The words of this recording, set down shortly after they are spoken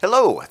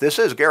Hello, this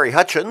is Gary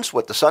Hutchins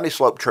with the Sunny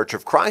Slope Church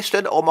of Christ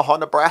in Omaha,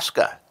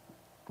 Nebraska.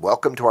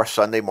 Welcome to our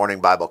Sunday morning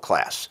Bible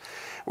class.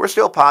 We're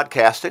still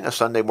podcasting a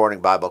Sunday morning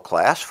Bible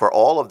class for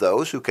all of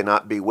those who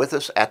cannot be with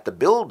us at the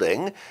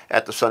building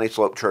at the Sunny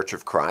Slope Church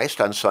of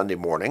Christ on Sunday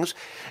mornings,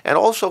 and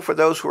also for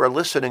those who are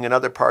listening in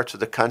other parts of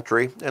the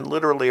country and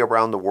literally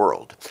around the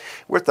world.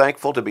 We're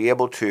thankful to be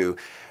able to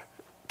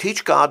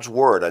teach God's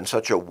Word on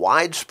such a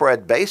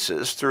widespread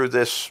basis through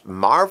this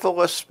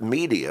marvelous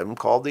medium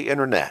called the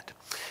Internet.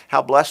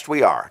 How blessed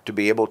we are to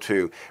be able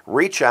to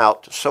reach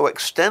out so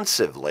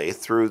extensively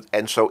through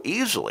and so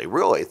easily,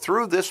 really,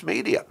 through this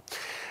medium.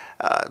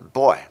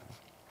 Boy,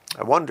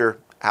 I wonder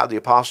how the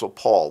Apostle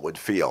Paul would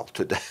feel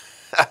today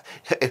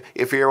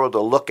if he were able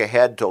to look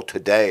ahead till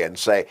today and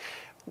say,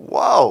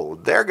 whoa,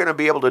 they're going to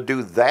be able to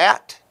do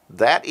that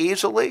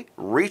easily,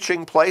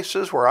 reaching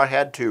places where I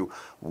had to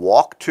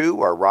walk to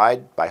or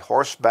ride by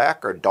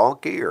horseback or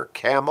donkey or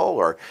camel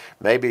or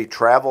maybe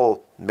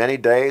travel many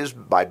days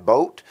by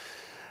boat.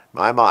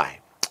 My,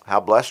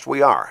 how blessed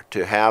we are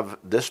to have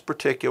this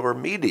particular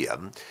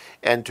medium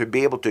and to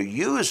be able to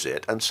use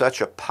it in such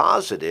a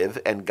positive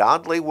and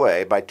godly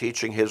way by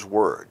teaching His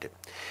Word.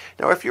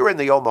 Now, if you're in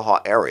the Omaha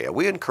area,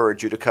 we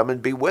encourage you to come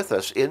and be with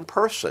us in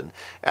person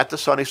at the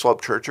Sunny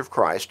Slope Church of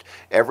Christ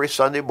every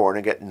Sunday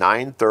morning at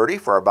 9:30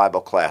 for our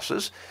Bible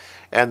classes,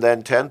 and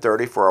then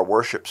 10:30 for our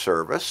worship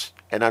service,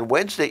 and on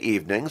Wednesday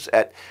evenings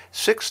at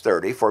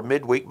 6:30 for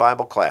midweek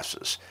Bible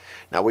classes.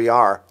 Now, we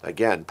are,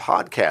 again,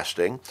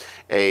 podcasting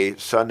a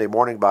Sunday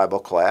morning Bible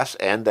class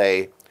and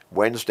a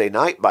Wednesday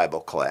night Bible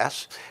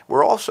class.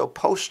 We're also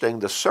posting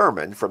the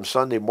sermon from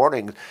Sunday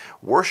morning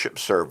worship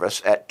service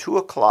at 2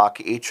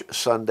 o'clock each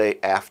Sunday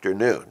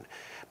afternoon.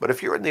 But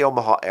if you're in the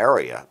Omaha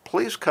area,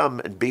 please come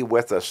and be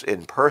with us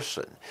in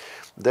person.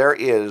 There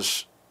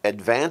is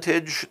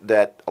advantage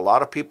that a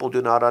lot of people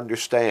do not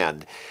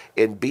understand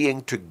in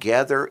being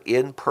together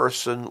in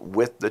person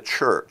with the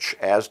church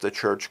as the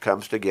church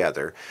comes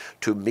together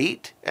to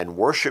meet and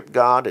worship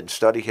God and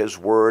study His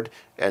Word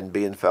and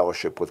be in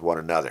fellowship with one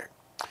another.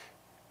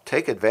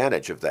 Take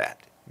advantage of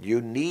that.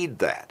 You need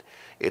that.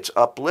 It's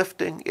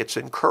uplifting, it's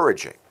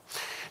encouraging.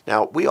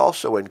 Now, we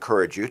also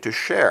encourage you to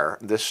share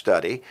this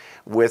study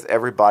with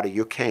everybody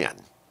you can.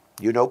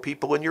 You know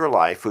people in your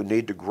life who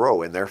need to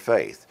grow in their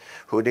faith,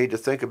 who need to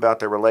think about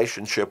their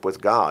relationship with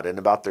God and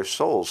about their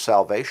soul's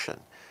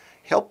salvation.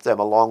 Help them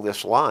along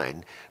this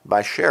line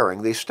by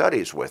sharing these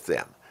studies with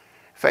them.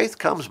 Faith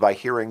comes by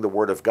hearing the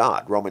Word of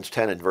God, Romans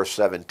 10 and verse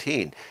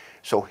 17.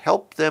 So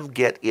help them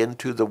get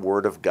into the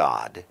Word of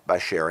God by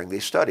sharing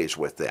these studies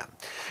with them.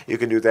 You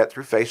can do that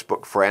through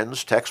Facebook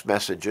friends, text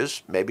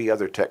messages, maybe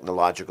other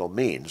technological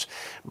means,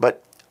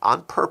 but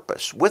on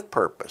purpose, with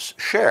purpose,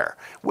 share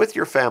with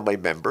your family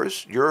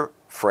members, your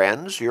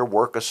friends, your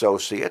work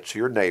associates,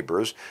 your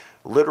neighbors,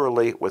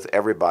 literally with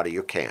everybody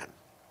you can.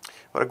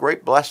 What a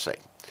great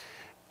blessing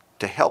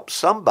to help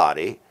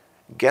somebody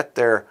get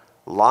their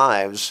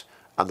lives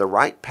on the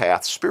right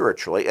path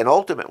spiritually and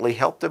ultimately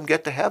help them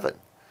get to heaven.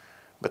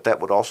 But that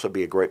would also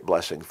be a great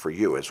blessing for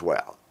you as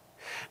well.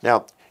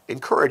 Now,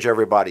 encourage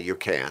everybody you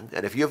can,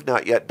 and if you've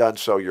not yet done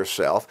so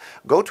yourself,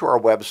 go to our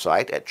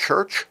website at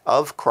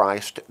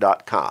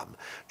churchofchrist.com,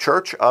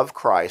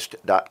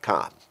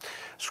 churchofchrist.com.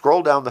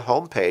 Scroll down the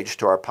home page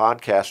to our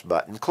podcast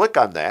button, click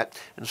on that,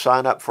 and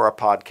sign up for our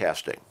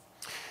podcasting.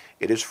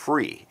 It is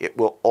free. It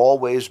will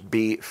always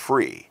be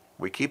free.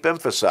 We keep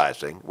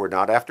emphasizing we're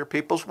not after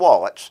people's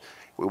wallets.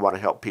 We want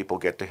to help people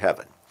get to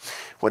heaven.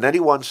 When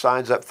anyone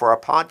signs up for our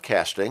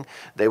podcasting,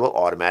 they will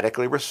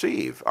automatically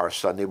receive our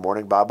Sunday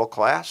morning Bible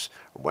class,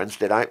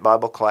 Wednesday night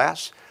Bible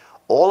class,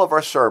 all of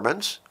our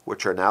sermons,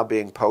 which are now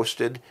being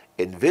posted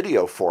in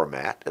video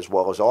format as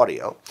well as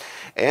audio,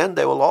 and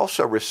they will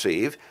also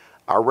receive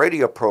our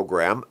radio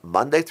program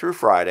Monday through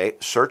Friday,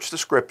 Search the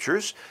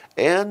Scriptures,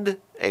 and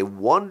a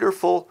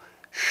wonderful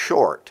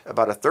short,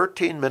 about a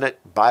 13-minute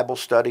Bible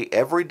study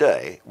every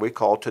day we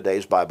call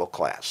Today's Bible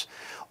Class.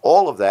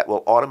 All of that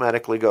will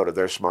automatically go to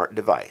their smart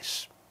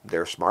device,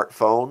 their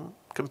smartphone,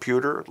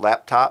 computer,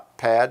 laptop,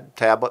 pad,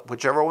 tablet,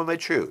 whichever one they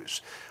choose,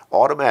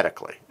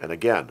 automatically. And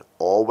again,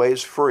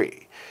 always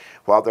free.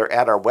 While they're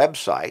at our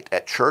website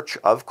at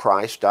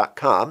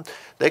churchofchrist.com,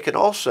 they can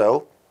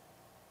also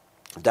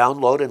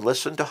download and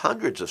listen to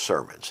hundreds of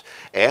sermons.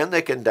 And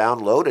they can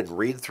download and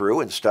read through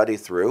and study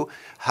through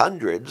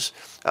hundreds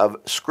of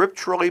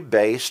scripturally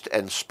based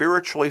and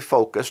spiritually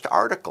focused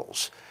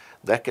articles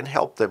that can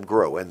help them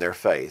grow in their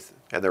faith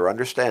and their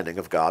understanding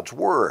of God's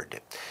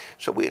Word.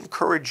 So we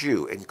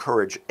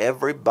encourage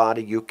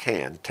everybody you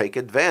can, take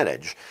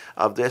advantage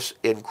of this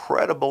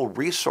incredible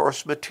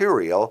resource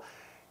material,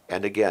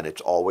 and again, it's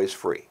always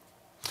free.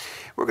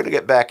 We're going to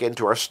get back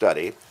into our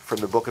study from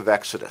the book of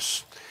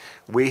Exodus.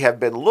 We have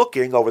been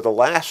looking over the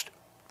last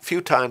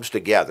few times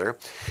together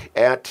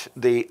at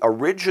the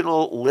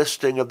original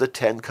listing of the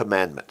Ten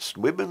Commandments.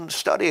 We've been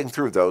studying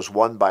through those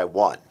one by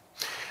one.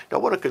 Now,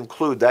 I want to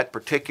conclude that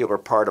particular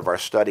part of our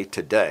study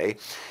today,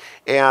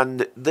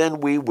 and then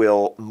we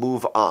will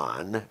move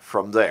on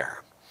from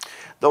there.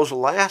 Those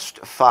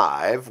last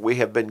five we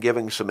have been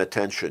giving some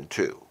attention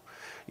to.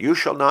 You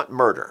shall not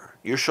murder.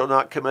 You shall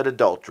not commit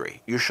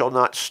adultery. You shall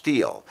not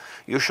steal.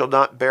 You shall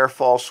not bear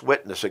false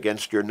witness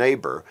against your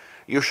neighbor.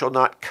 You shall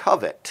not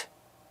covet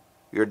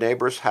your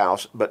neighbor's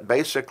house, but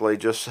basically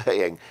just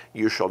saying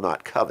you shall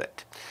not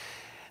covet.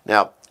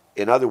 Now,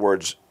 in other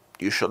words,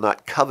 you shall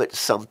not covet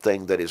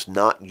something that is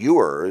not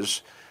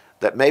yours,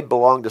 that may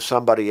belong to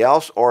somebody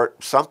else, or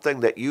something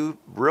that you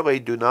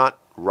really do not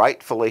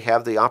rightfully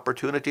have the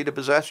opportunity to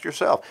possess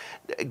yourself.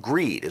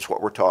 Greed is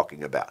what we're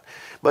talking about.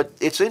 But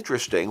it's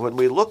interesting when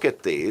we look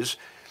at these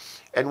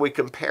and we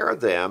compare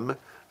them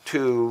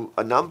to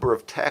a number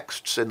of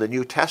texts in the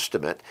New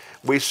Testament,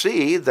 we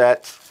see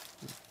that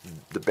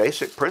the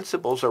basic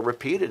principles are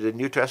repeated in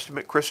New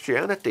Testament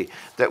Christianity,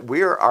 that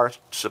we are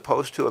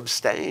supposed to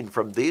abstain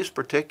from these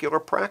particular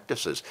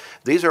practices.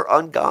 These are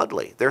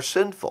ungodly. They're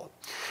sinful.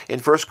 In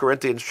 1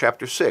 Corinthians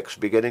chapter 6,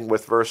 beginning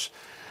with verse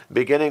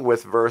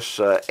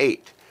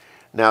 8,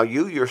 now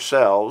you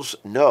yourselves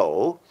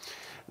know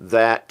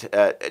that,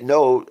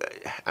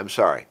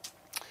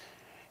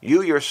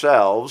 you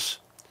yourselves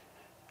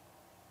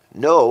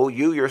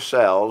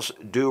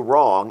do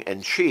wrong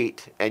and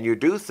cheat, and you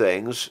do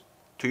things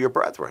to your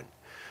brethren.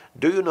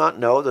 Do you not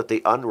know that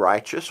the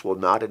unrighteous will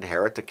not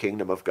inherit the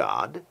kingdom of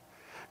God?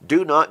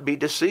 Do not be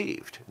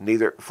deceived.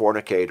 Neither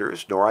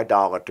fornicators, nor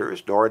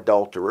idolaters, nor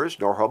adulterers,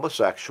 nor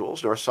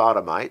homosexuals, nor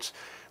sodomites.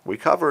 We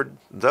covered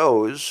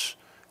those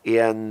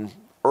in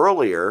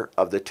earlier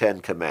of the Ten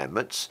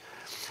Commandments.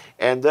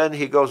 And then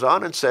he goes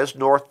on and says,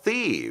 nor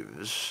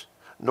thieves,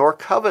 nor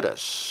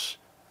covetous.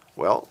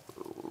 Well,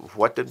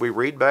 what did we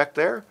read back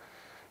there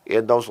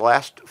in those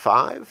last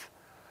 5?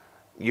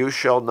 You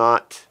shall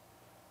not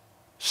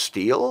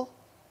steal.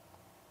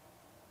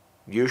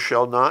 You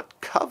shall not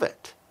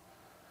covet.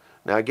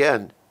 Now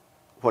again,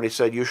 when he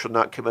said you shall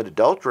not commit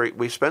adultery,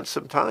 we spent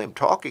some time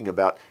talking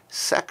about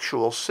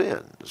sexual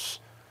sins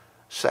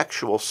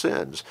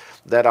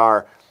that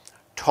are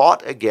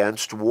taught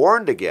against,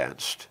 warned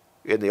against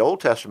in the Old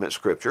Testament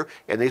Scripture,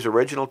 in these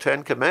original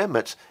 10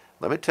 Commandments.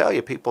 Let me tell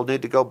you, people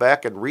need to go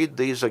back and read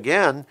these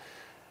again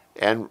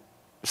and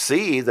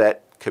see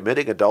that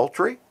committing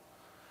adultery,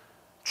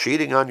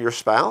 cheating on your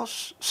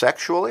spouse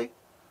sexually,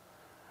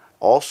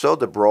 also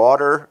the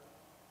broader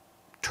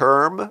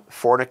term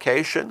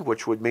fornication,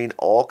 which would mean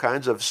all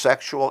kinds of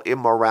sexual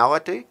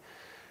immorality,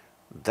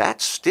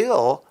 that's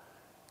still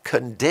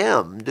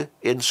condemned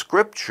in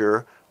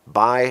Scripture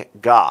by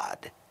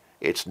God.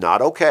 It's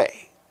not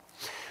okay.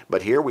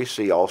 But here we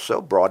see also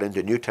brought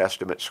into New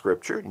Testament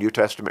Scripture, New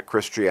Testament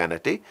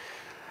Christianity,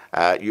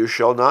 you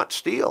shall not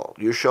steal,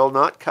 you shall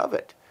not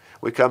covet.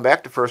 We come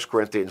back to 1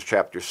 Corinthians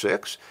chapter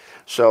 6.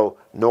 So,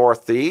 nor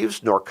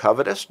thieves, nor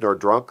covetous, nor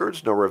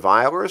drunkards, nor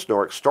revilers,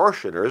 nor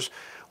extortioners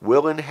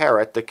will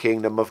inherit the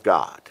kingdom of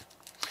God.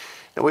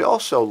 And we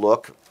also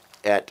look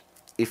at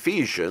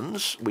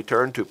Ephesians. We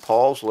turn to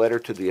Paul's letter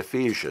to the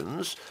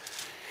Ephesians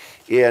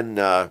in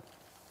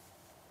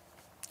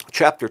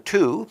chapter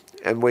 2,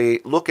 and we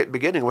look at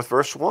beginning with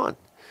verse 1.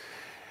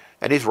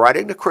 And he's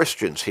writing to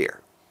Christians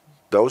here,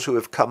 those who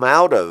have come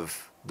out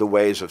of the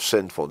ways of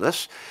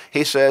sinfulness.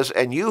 He says,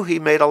 and you he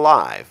made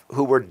alive,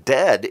 who were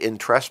dead in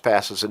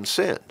trespasses and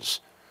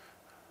sins.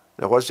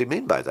 Now what does he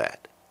mean by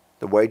that?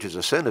 The wages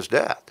of sin is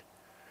death.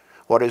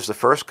 What is the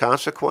first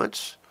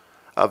consequence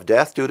of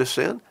death due to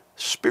sin?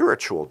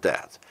 Spiritual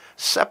death.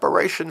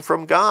 Separation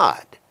from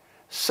God.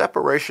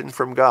 Separation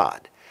from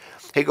God.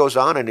 He goes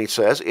on and he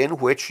says, in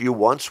which you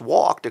once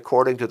walked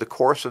according to the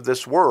course of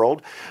this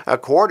world,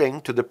 according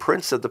to the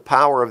prince of the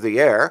power of the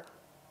air.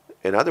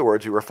 In other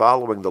words, you were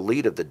following the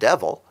lead of the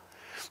devil,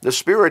 the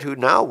spirit who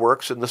now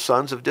works in the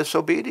sons of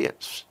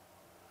disobedience,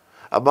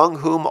 among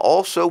whom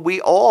also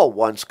we all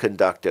once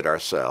conducted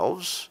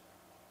ourselves,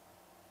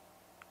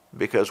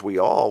 because we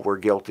all were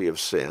guilty of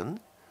sin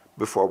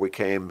before we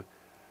came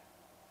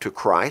to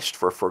Christ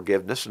for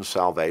forgiveness and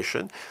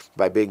salvation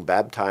by being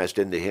baptized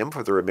into him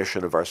for the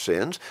remission of our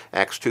sins,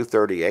 Acts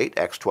 2:38,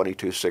 Acts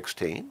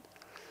 22:16.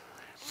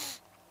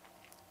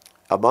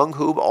 Among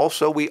whom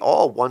also we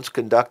all once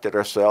conducted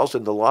ourselves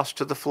in the lust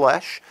of the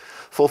flesh,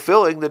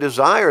 fulfilling the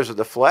desires of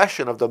the flesh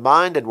and of the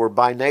mind, and were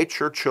by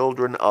nature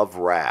children of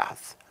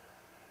wrath.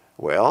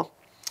 Well,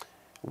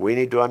 we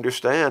need to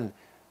understand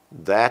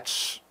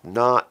that's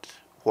not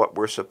what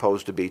we're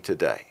supposed to be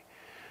today.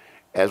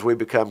 As we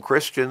become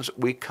Christians,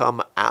 we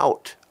come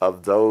out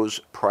of those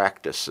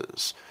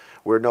practices.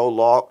 We're no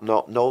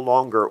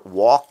longer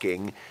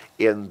walking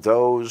in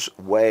those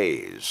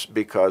ways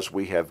because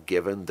we have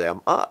given them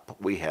up.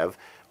 We have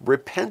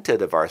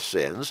repented of our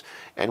sins,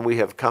 and we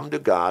have come to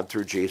God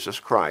through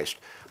Jesus Christ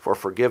for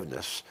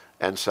forgiveness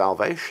and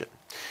salvation.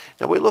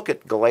 Now we look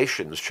at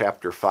Galatians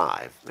chapter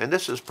 5, and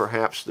this is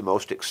perhaps the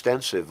most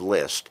extensive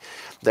list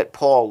that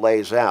Paul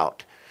lays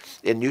out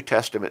in New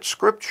Testament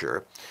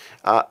Scripture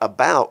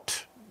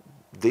about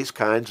these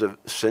kinds of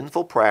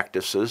sinful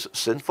practices,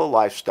 sinful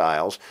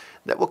lifestyles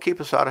that will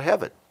keep us out of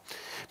heaven.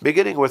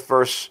 Beginning with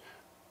verse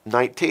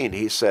 19,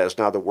 he says,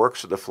 now the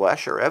works of the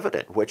flesh are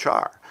evident, which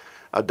are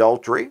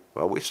adultery,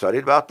 well, we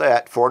studied about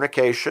that,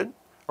 fornication,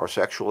 or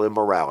sexual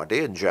immorality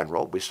in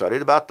general. We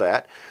studied about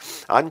that.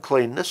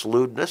 Uncleanness,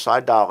 lewdness,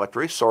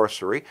 idolatry,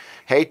 sorcery,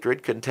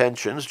 hatred,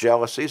 contentions,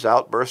 jealousies,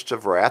 outbursts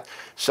of wrath,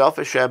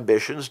 selfish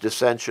ambitions,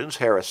 dissensions,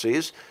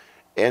 heresies,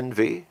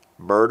 envy,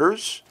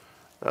 murders.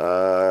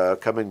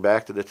 Coming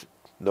back to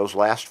those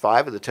last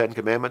 5 of the 10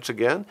 Commandments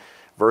again.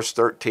 Verse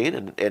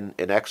 13 in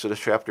Exodus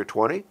chapter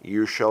 20,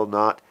 you shall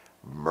not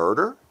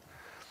murder.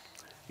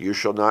 You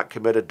shall not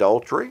commit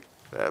adultery.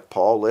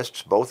 Paul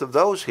lists both of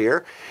those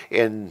here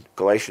in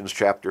Galatians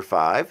chapter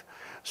 5.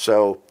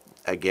 So,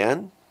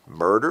 again,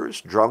 murders,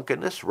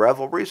 drunkenness,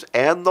 revelries,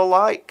 and the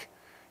like.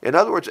 In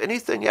other words,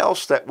 anything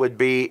else that would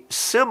be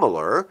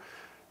similar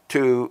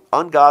to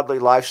ungodly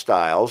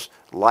lifestyles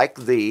like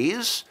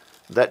these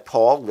that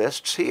Paul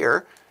lists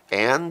here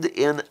and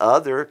in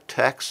other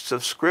texts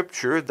of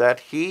Scripture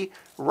that he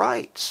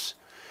writes.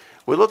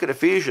 We look at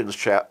Ephesians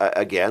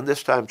again,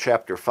 this time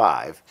chapter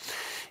 5,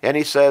 and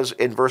he says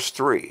in verse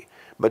 3,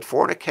 but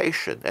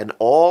fornication and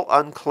all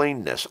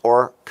uncleanness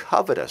or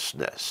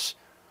covetousness.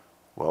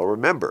 Well,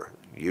 remember,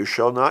 you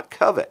shall not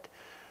covet,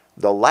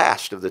 the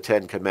last of the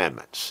 10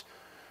 Commandments.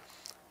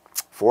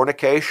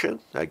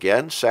 Fornication,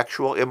 again,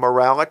 sexual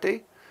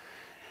immorality,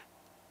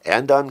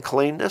 and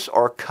uncleanness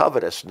or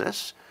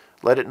covetousness,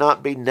 let it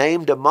not be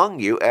named among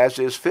you as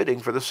is fitting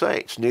for the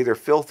saints, neither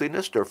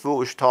filthiness, nor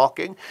foolish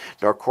talking,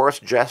 nor coarse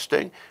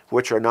jesting,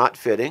 which are not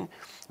fitting,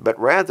 but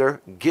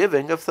rather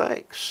giving of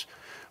thanks.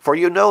 For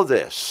you know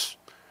this,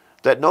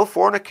 that no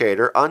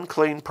fornicator,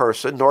 unclean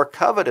person, nor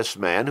covetous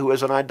man who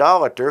is an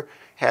idolater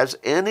has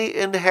any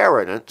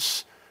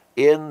inheritance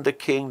in the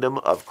kingdom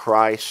of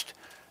Christ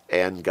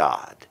and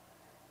God.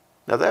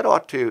 Now that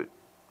ought to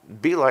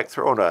be like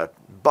throwing a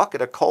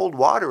bucket of cold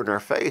water in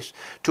our face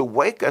to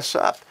wake us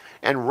up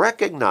and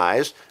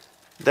recognize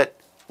that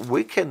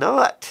we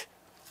cannot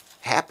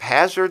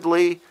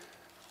haphazardly,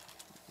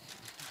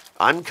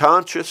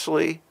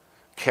 unconsciously,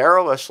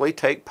 carelessly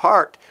take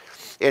part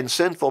in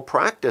sinful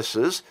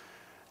practices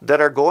that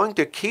are going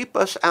to keep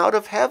us out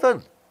of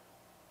heaven.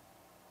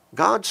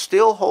 God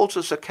still holds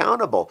us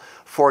accountable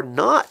for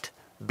not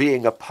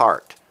being a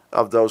part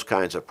of those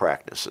kinds of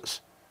practices.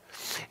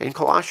 In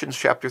Colossians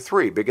chapter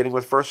 3, beginning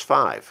with verse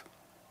 5,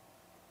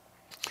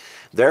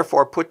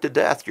 therefore put to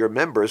death your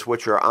members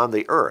which are on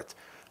the earth,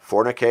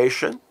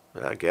 fornication,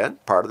 again,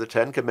 part of the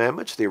 10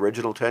 Commandments, the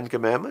original 10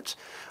 Commandments,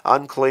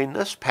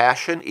 uncleanness,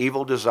 passion,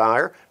 evil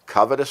desire,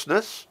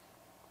 covetousness,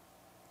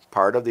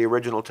 part of the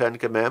original 10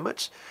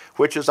 Commandments,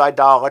 which is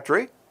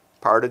idolatry,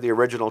 part of the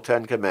original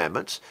 10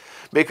 Commandments.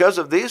 Because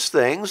of these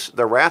things,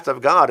 the wrath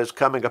of God is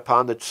coming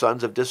upon the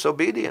sons of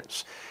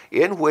disobedience,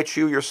 in which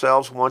you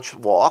yourselves once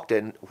walked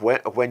and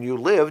when you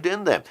lived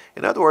in them.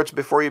 In other words,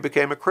 before you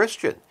became a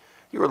Christian,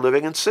 you were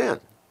living in sin.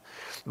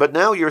 But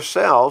now you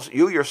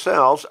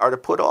yourselves are to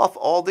put off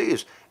all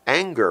these: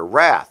 anger,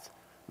 wrath,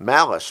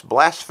 malice,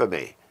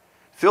 blasphemy,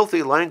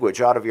 filthy language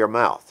out of your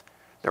mouth.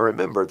 Now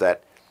remember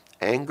that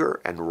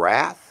anger and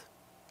wrath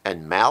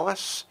and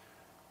malice,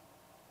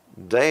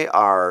 they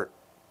are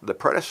the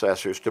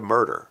predecessors to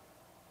murder.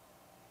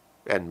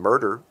 And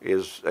murder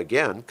is,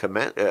 again,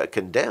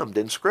 condemned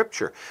in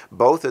Scripture,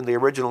 both in the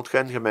original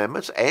 10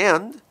 Commandments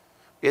and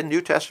in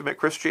New Testament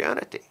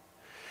Christianity.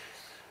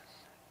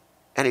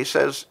 And he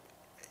says,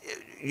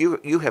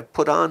 you have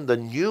put on the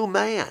new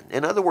man.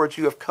 In other words,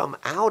 you have come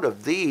out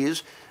of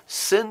these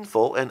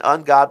sinful and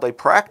ungodly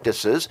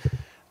practices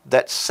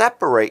that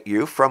separate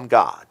you from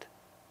God.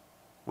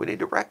 We need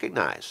to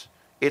recognize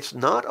it's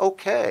not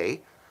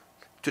okay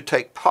to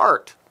take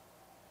part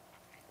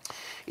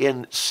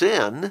in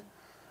sin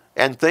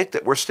and think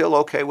that we're still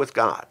okay with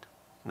God.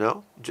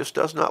 No, it just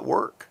does not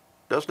work.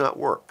 Does not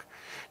work.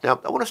 Now,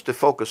 I want us to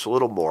focus a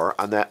little more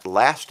on that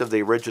last of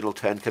the original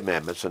 10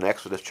 Commandments in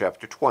Exodus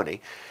chapter 20,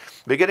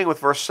 beginning with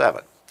verse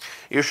 7.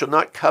 You shall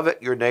not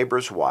covet your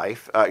neighbor's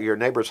wife, your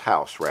neighbor's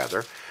house,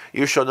 rather.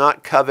 You shall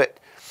not covet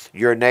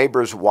your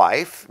neighbor's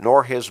wife,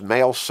 nor his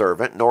male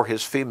servant, nor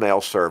his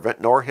female servant,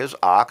 nor his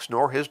ox,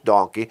 nor his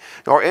donkey,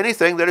 nor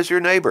anything that is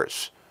your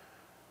neighbor's.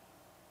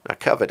 Now,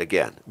 covet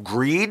again.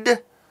 Greed,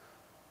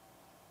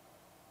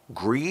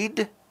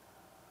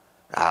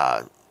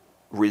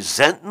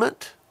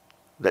 resentment,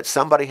 that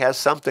somebody has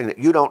something that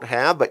you don't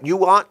have, but you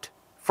want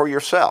for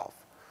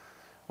yourself.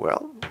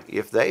 Well,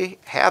 if they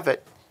have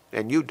it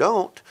and you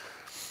don't,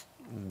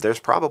 there's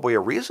probably a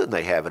reason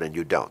they have it and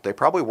you don't. They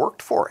probably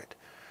worked for it.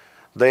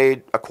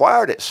 They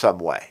acquired it some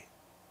way.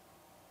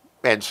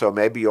 And so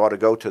maybe you ought to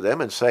go to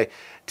them and say,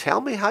 tell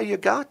me how you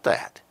got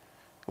that.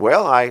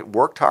 Well, I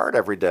worked hard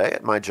every day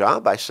at my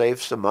job. I saved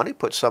some money,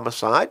 put some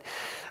aside,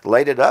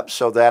 laid it up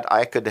so that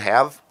I could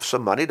have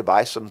some money to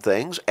buy some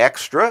things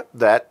extra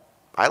that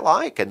I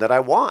like and that I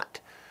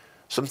want.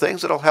 Some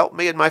things that will help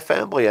me and my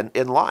family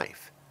in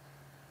life.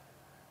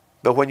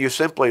 But when you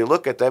simply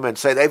look at them and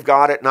say, they've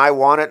got it and I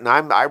want it and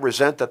I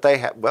resent that they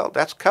have, well,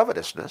 that's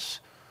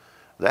covetousness.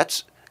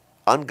 That's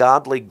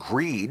ungodly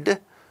greed,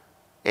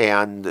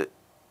 and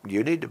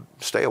you need to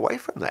stay away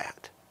from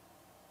that.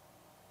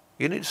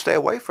 You need to stay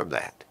away from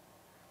that.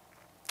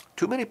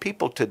 Too many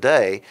people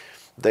today,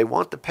 they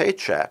want the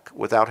paycheck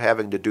without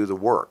having to do the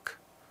work.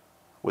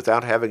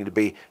 without having to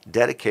be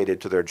dedicated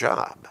to their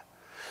job.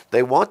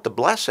 They want the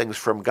blessings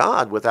from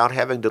God without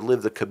having to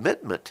live the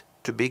commitment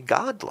to be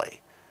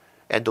godly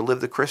and to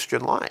live the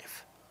Christian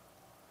life.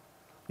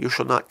 You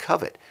shall not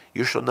covet.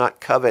 You shall not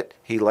covet.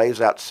 He lays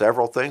out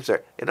several things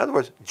there. In other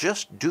words,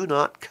 just do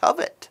not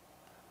covet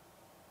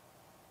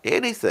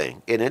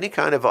anything in any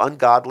kind of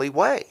ungodly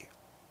way.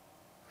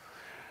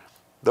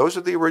 Those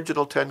are the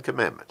original 10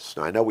 Commandments.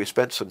 Now, I know we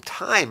spent some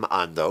time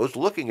on those,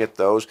 looking at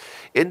those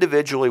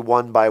individually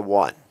one by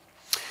one.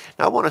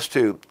 Now, I want us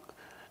to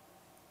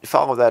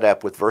follow that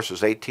up with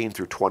verses 18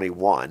 through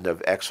 21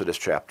 of Exodus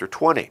chapter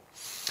 20.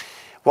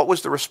 What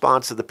was the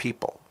response of the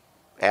people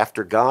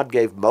after God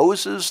gave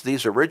Moses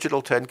these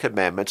original 10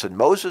 Commandments, and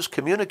Moses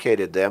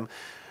communicated them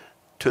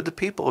to the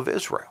people of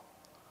Israel,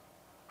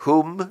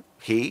 whom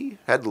he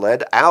had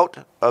led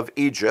out of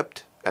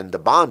Egypt and the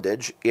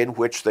bondage in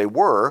which they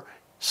were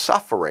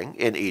suffering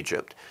in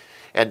Egypt.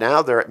 And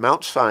now they're at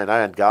Mount Sinai,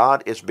 and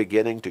God is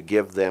beginning to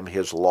give them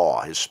his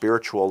law, his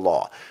spiritual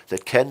law, the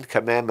 10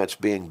 Commandments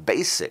being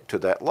basic to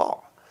that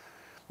law.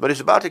 But he's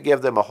about to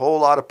give them a whole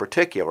lot of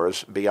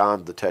particulars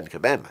beyond the 10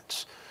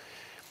 Commandments.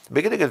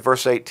 Beginning in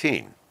verse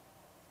 18.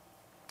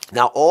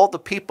 Now all the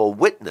people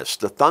witnessed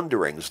the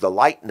thunderings, the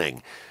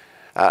lightning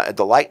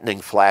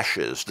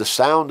flashes, the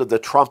sound of the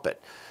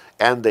trumpet,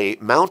 and the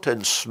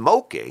mountain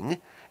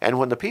smoking. And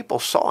when the people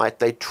saw it,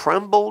 they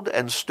trembled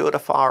and stood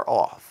afar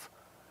off.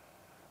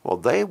 Well,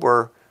 they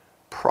were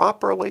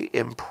properly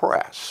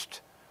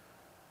impressed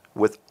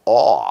with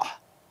awe,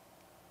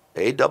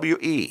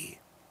 A-W-E,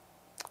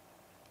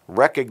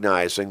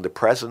 recognizing the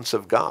presence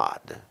of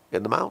God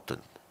in the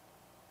mountain.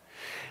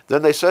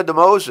 Then they said to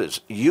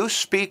Moses, "You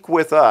speak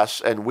with us,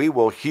 and we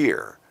will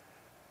hear,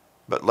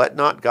 but let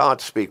not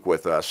God speak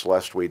with us,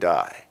 lest we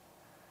die."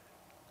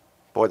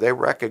 Boy, they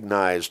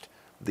recognized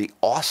the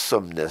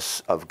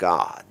awesomeness of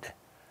God.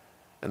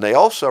 And they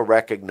also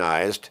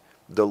recognized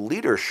the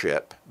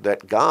leadership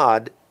that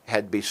God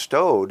had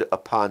bestowed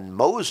upon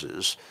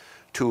Moses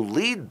to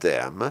lead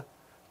them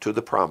to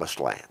the promised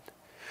land.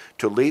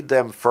 To lead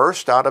them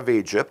first out of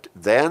Egypt,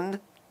 then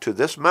to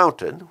this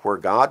mountain where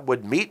God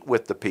would meet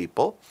with the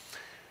people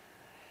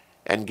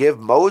and give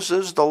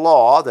Moses the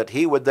law that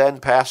he would then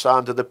pass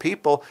on to the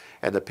people.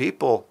 And the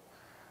people,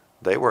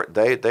 they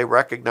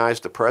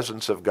recognized the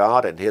presence of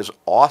God and his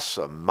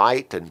awesome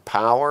might and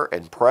power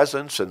and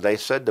presence, and they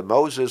said to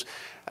Moses,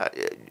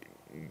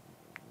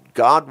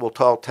 God will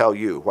tell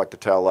you what to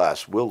tell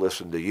us. We'll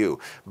listen to you.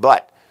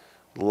 But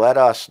let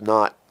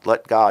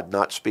God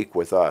not speak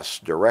with us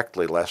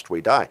directly, lest we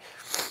die.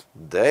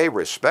 They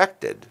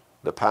respected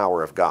the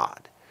power of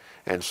God.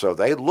 And so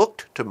they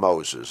looked to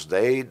Moses.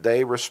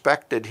 They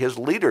respected his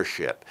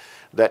leadership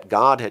that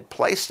God had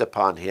placed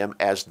upon him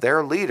as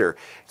their leader.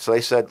 So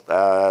they said,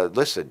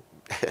 listen,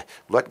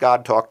 let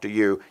God talk to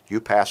you.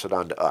 You pass it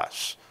on to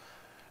us.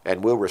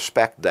 And we'll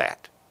respect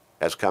that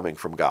as coming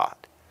from God.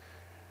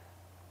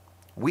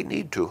 We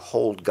need to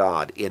hold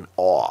God in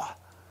awe.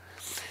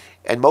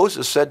 And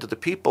Moses said to the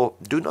people,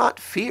 "Do not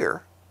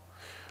fear,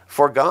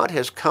 for God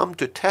has come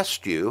to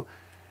test you,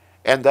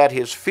 and that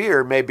his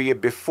fear may be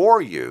before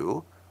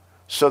you,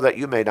 so that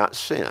you may not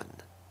sin."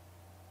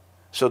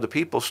 So the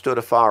people stood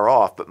afar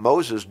off, but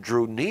Moses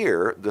drew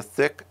near the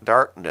thick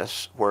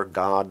darkness where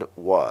God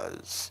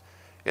was.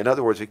 In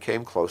other words, he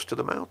came close to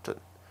the mountain.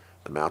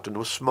 The mountain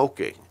was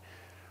smoking.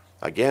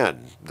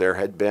 Again, there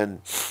had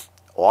been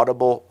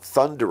audible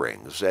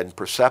thunderings and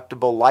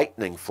perceptible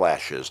lightning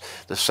flashes,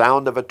 the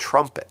sound of a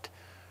trumpet,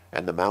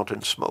 and the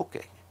mountain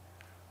smoking.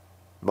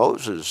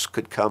 Moses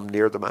could come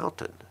near the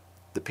mountain.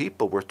 The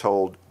people were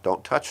told,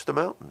 don't touch the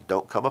mountain,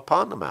 don't come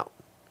upon the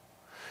mountain.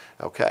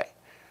 Okay,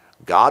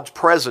 God's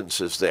presence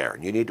is there,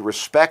 and you need to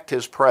respect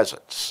his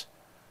presence.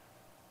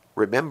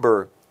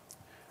 Remember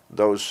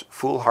those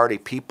foolhardy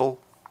people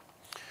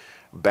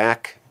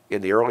back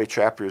in the early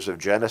chapters of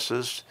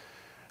Genesis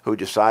who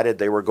decided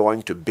they were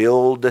going to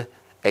build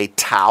a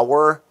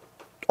tower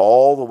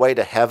all the way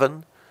to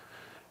heaven,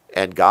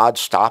 and God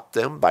stopped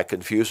them by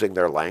confusing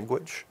their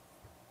language?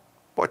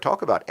 Boy,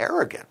 talk about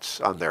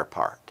arrogance on their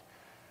part.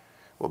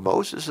 Well,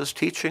 Moses is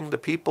teaching the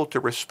people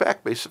to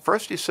respect.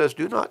 First he says,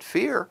 do not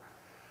fear,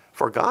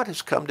 for God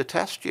has come to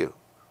test you,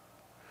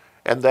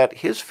 and that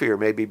his fear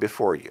may be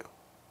before you,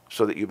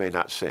 so that you may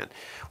not sin.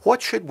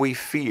 What should we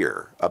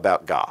fear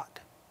about God?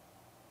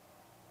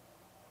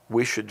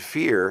 We should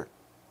fear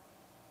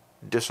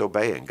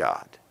disobeying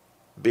God,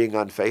 being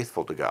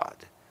unfaithful to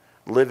God,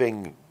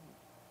 living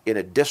in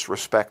a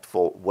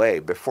disrespectful way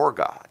before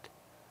God.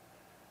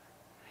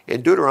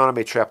 In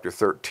Deuteronomy chapter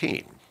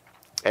 13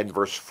 and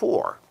verse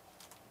 4,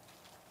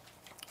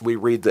 we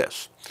read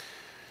this.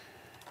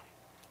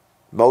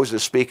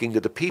 Moses speaking to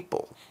the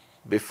people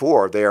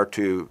before they are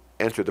to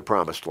enter the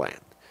promised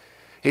land.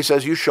 He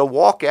says, you shall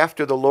walk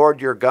after the Lord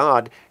your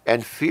God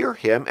and fear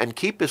him and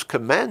keep his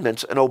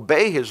commandments and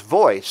obey his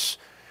voice.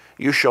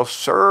 You shall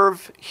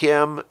serve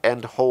him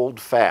and hold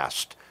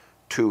fast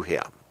to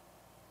him.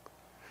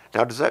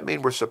 Now, does that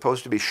mean we're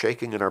supposed to be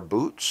shaking in our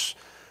boots,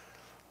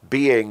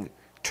 being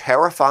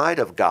terrified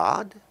of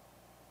God?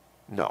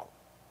 No.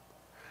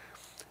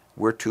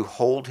 We're to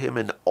hold him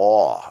in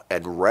awe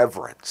and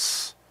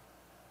reverence.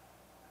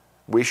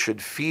 We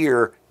should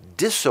fear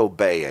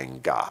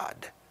disobeying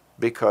God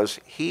because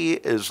he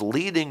is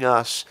leading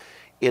us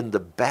in the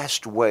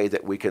best way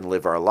that we can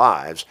live our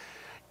lives,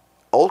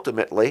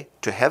 ultimately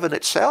to heaven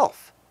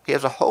itself. He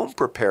has a home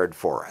prepared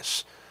for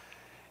us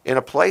in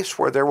a place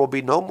where there will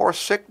be no more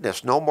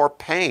sickness, no more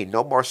pain,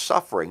 no more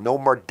suffering, no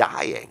more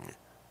dying.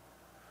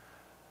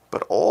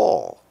 But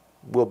all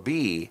will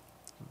be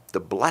the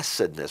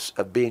blessedness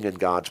of being in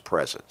God's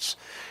presence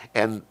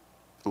and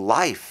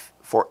life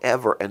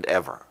forever and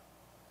ever.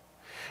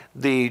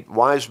 The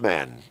wise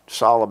man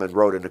Solomon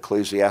wrote in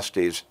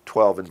Ecclesiastes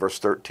 12 and verse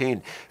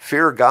 13,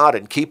 "Fear God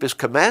and keep his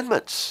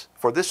commandments,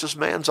 for this is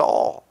man's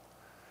all."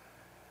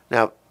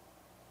 Now,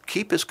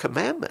 keep his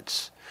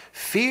commandments.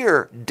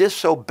 Fear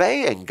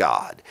disobeying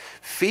God.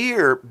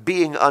 Fear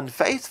being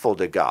unfaithful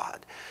to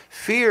God.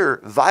 Fear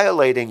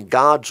violating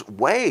God's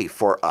way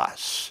for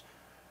us.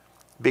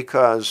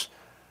 Because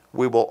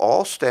we will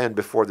all stand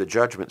before the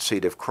judgment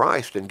seat of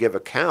Christ and give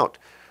account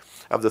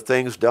of the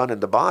things done in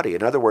the body.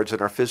 In other words,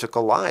 in our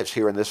physical lives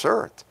here in this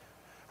earth,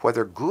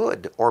 whether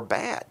good or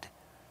bad.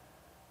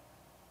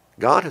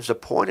 God has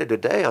appointed a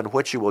day on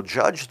which he will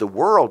judge the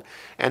world,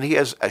 and he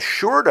has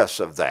assured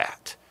us of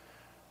that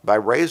by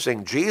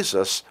raising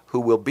Jesus, who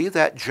will be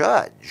that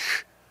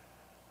judge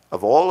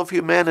of all of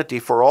humanity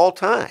for all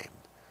time.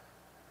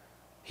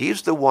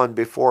 He's the one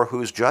before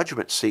whose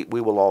judgment seat we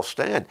will all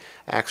stand.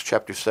 Acts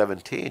chapter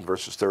 17,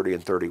 verses 30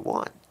 and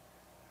 31.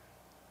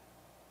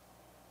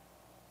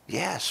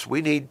 Yes,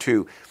 we need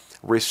to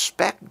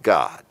respect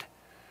God.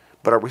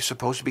 But are we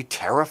supposed to be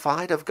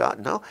terrified of God?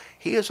 No,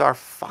 he is our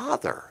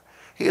Father.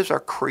 He is our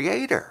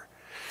Creator.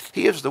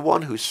 He is the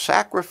one who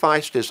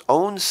sacrificed his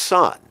own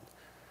Son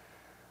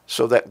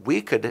so that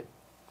we could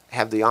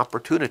have the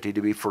opportunity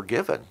to be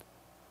forgiven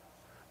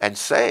and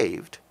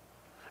saved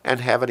and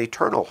have an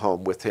eternal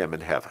home with him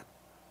in heaven.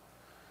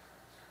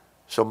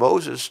 So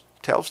Moses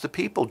tells the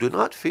people, do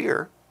not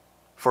fear,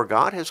 for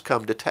God has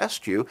come to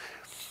test you,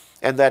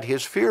 and that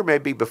his fear may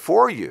be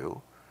before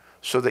you,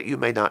 so that you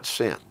may not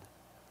sin.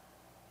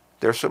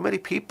 There are so many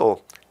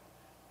people,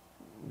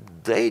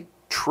 they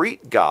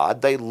treat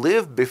God, they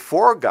live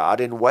before God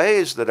in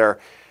ways that are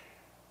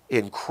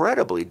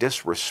incredibly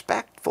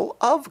disrespectful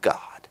of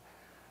God.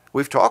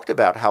 We've talked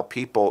about how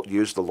people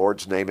use the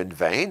Lord's name in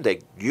vain.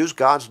 They use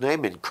God's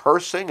name in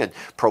cursing and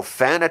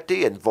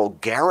profanity and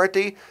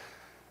vulgarity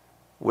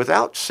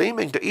without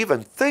seeming to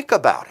even think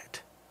about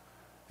it.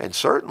 And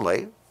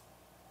certainly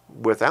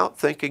without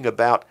thinking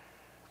about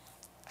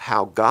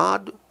how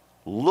God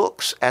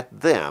looks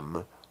at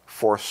them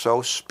for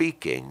so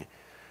speaking,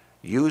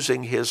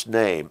 using his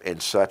name in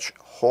such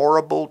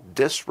horrible,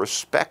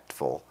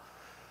 disrespectful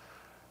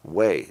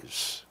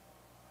ways.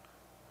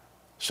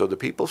 So the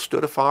people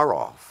stood afar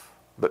off,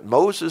 but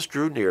Moses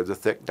drew near the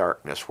thick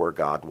darkness where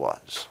God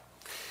was.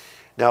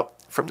 Now,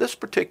 from this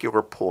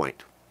particular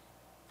point,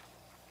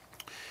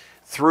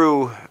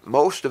 through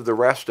most of the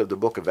rest of the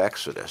book of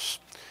Exodus,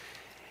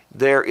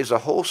 there is a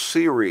whole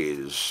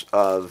series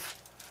of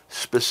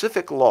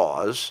specific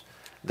laws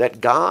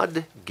that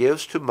God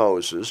gives to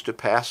Moses to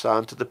pass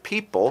on to the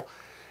people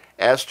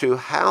as to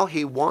how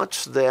he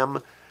wants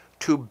them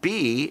to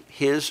be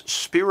his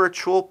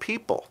spiritual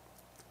people,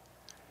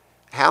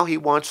 how he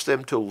wants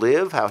them to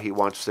live, how he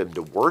wants them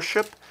to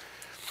worship,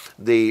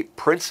 the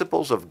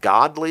principles of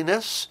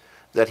godliness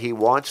that he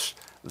wants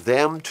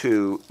them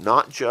to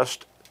not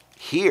just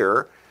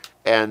hear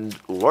and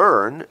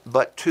learn,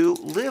 but to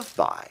live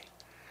by.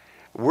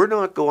 We're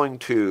not going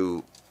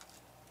to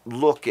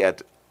look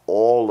at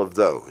all of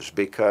those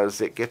because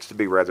it gets to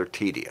be rather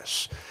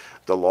tedious.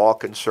 The law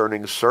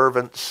concerning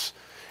servants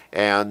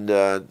and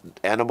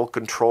animal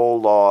control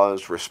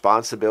laws,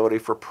 responsibility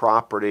for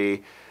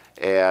property,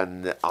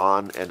 and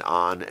on and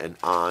on and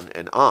on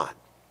and on.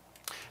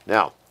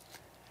 Now,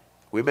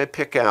 we may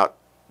pick out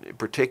a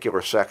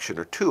particular section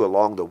or two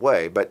along the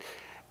way, but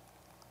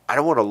I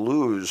don't want to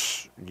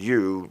lose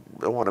you.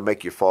 I don't want to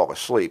make you fall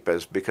asleep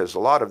because a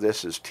lot of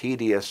this is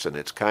tedious and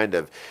it's kind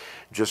of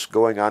just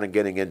going on and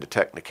getting into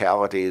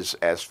technicalities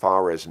as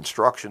far as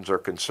instructions are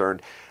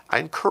concerned. I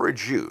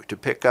encourage you to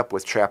pick up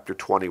with chapter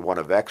 21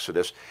 of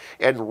Exodus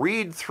and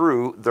read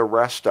through the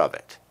rest of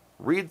it.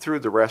 Read through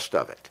the rest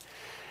of it.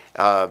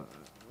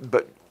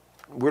 But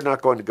we're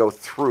not going to go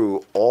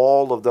through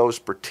all of those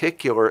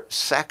particular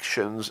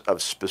sections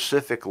of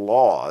specific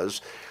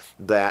laws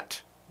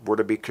that were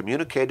to be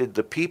communicated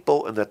to the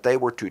people and that they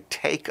were to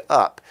take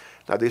up.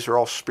 Now, these are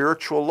all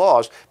spiritual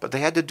laws, but they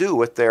had to do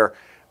with their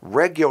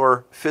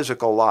regular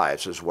physical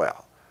lives as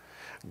well.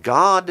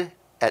 God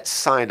at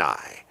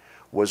Sinai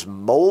was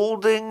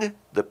molding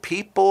the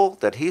people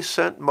that he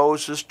sent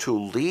Moses to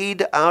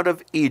lead out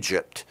of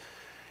Egypt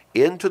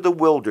into the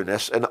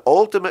wilderness and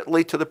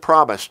ultimately to the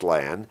promised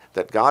land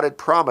that God had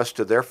promised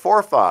to their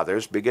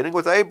forefathers, beginning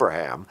with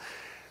Abraham.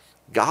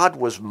 God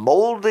was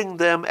molding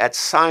them at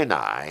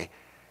Sinai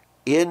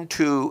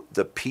into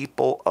the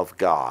people of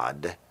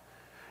God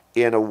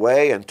in a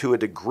way and to a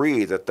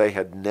degree that they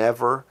had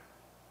never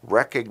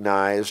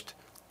recognized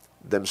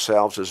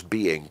themselves as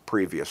being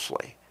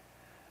previously.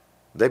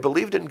 They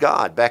believed in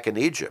God back in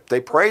Egypt.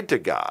 They prayed to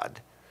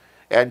God.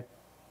 And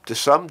to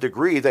some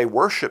degree, they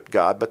worshiped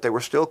God, but they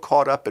were still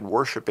caught up in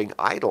worshiping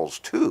idols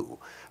too,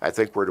 I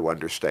think we're to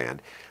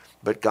understand.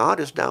 But God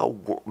is now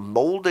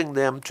molding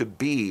them to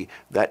be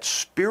that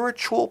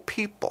spiritual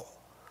people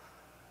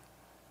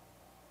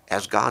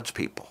as God's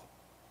people.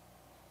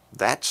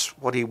 That's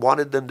what he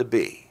wanted them to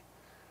be.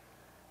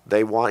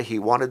 He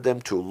wanted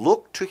them to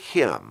look to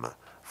him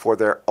for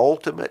their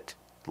ultimate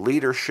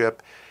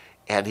leadership,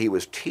 and he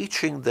was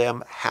teaching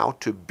them how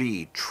to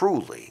be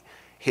truly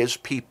his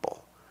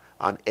people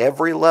on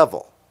every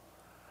level,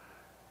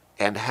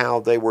 and how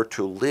they were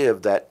to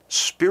live that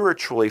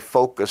spiritually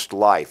focused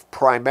life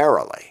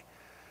primarily,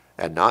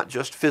 and not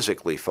just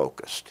physically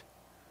focused.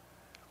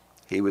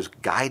 He was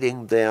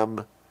guiding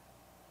them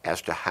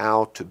as to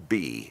how to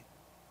be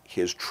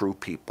his true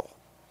people.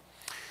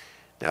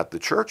 Now, the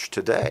church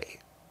today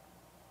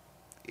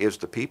is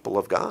the people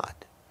of God,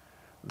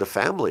 the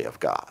family of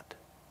God,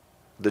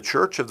 the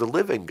church of the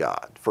living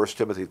God, 1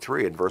 Timothy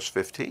 3 and verse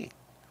 15.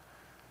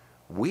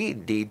 We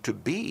need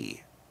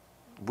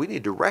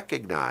to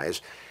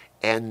recognize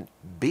and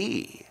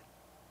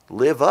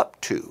live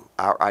up to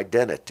our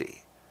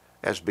identity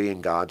as being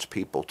God's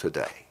people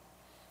today.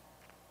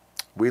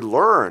 We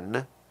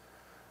learn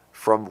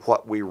from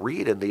what we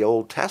read in the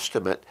Old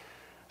Testament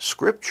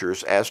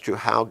scriptures as to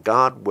how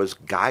God was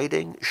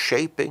guiding,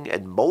 shaping,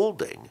 and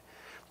molding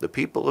the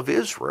people of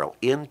Israel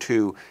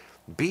into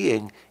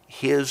being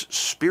his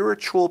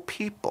spiritual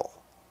people.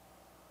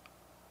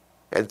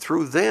 And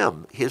through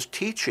them, his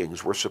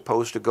teachings were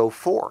supposed to go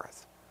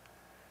forth.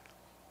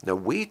 Now,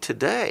 we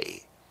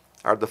today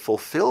are the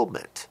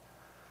fulfillment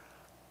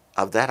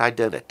of that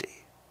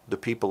identity, the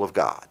people of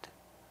God.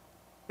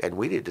 And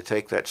we need to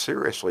take that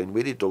seriously, and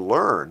we need to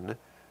learn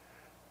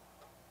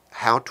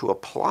how to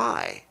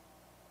apply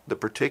the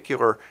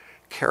particular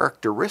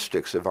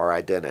characteristics of our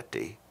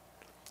identity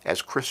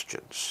as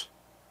Christians,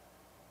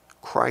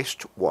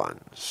 Christ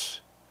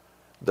ones,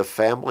 the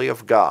family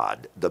of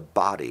God, the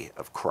body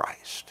of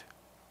Christ.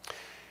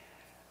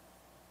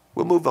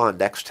 We'll move on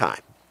next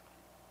time.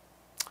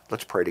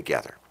 Let's pray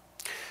together.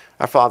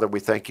 Our Father, we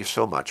thank you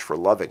so much for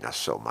loving us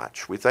so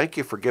much. We thank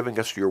you for giving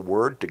us your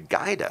word to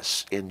guide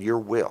us in your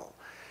will.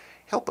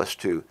 Help us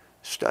to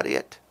study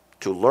it,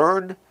 to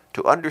learn,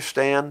 to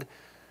understand,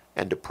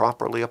 and to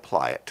properly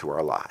apply it to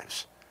our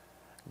lives.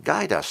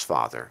 Guide us,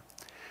 Father,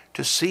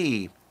 to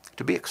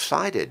be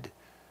excited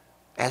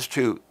as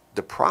to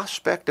the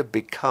prospect of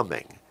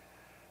becoming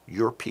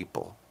your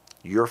people,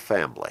 your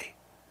family,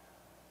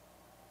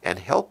 and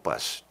help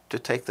us to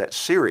take that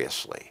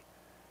seriously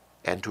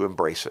and to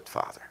embrace it,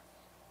 Father.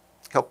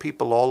 Help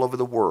people all over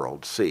the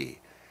world see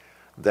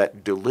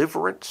that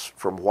deliverance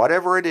from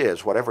whatever it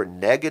is, whatever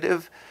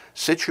negative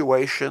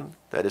situation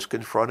that is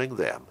confronting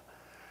them,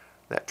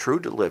 that true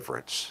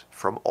deliverance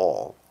from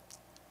all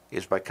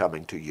is by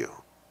coming to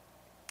you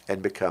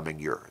and becoming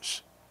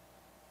yours.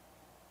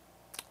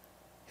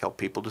 Help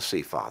people to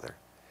see, Father.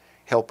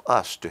 Help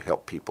us to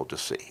help people to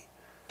see.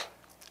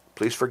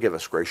 Please forgive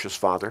us, gracious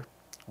Father.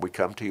 We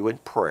come to you in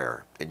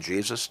prayer. In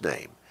Jesus'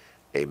 name,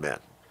 amen.